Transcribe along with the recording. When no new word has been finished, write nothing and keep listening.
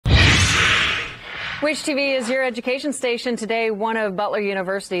Which TV is your education station today? One of Butler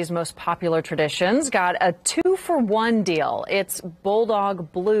University's most popular traditions got a 2-for-1 deal. It's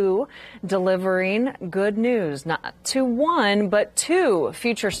Bulldog Blue delivering good news, not to one, but two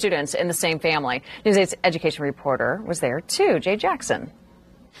future students in the same family. News 8's education reporter was there too, Jay Jackson.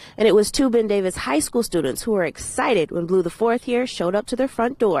 And it was two Ben Davis high school students who were excited when Blue the fourth here showed up to their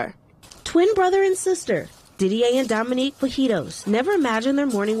front door. Twin brother and sister, Didier and Dominique Fajitos, never imagined their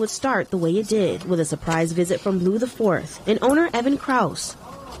morning would start the way it did, with a surprise visit from Blue the fourth and owner Evan Krause.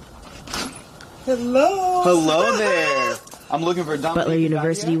 Hello. Hello there. I'm looking for Dominique. Butler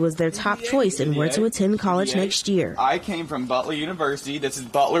University was their top choice and were to attend college next year. I came from Butler University. This is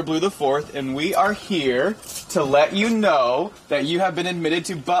Butler Blue the fourth, and we are here to let you know that you have been admitted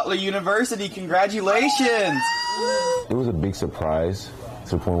to Butler University. Congratulations. It was a big surprise.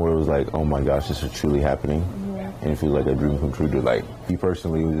 To the point where it was like, oh my gosh, this is truly happening. And it feels like a dream come true. To like, me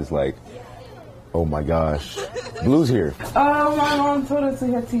personally, it was just like, oh my gosh, Blue's here. My mom told us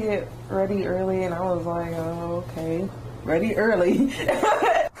we had to get ready early, and I was like, oh, okay, ready early.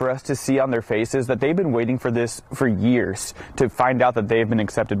 For us to see on their faces that they've been waiting for this for years, to find out that they've been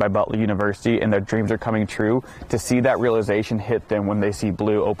accepted by Butler University and their dreams are coming true, to see that realization hit them when they see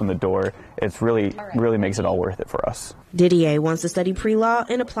Blue open the door, it's really makes it all worth it for us. Didier wants to study pre-law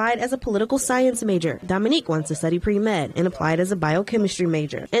and applied as a political science major. Dominique wants to study pre-med and applied as a biochemistry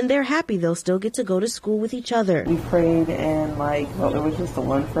major. And they're happy they'll still get to go to school with each other. We prayed, and Butler was just the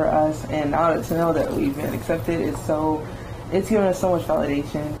one for us, and now to know that we've been accepted it's given us so much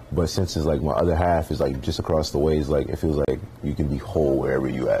validation. But since it's like my other half is like just across the way, it's like it feels like you can be whole wherever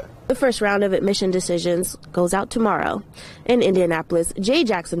you at. The first round of admission decisions goes out tomorrow. In Indianapolis, Jay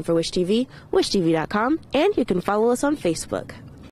Jackson for Wish TV, wishtv.com, and you can follow us on Facebook.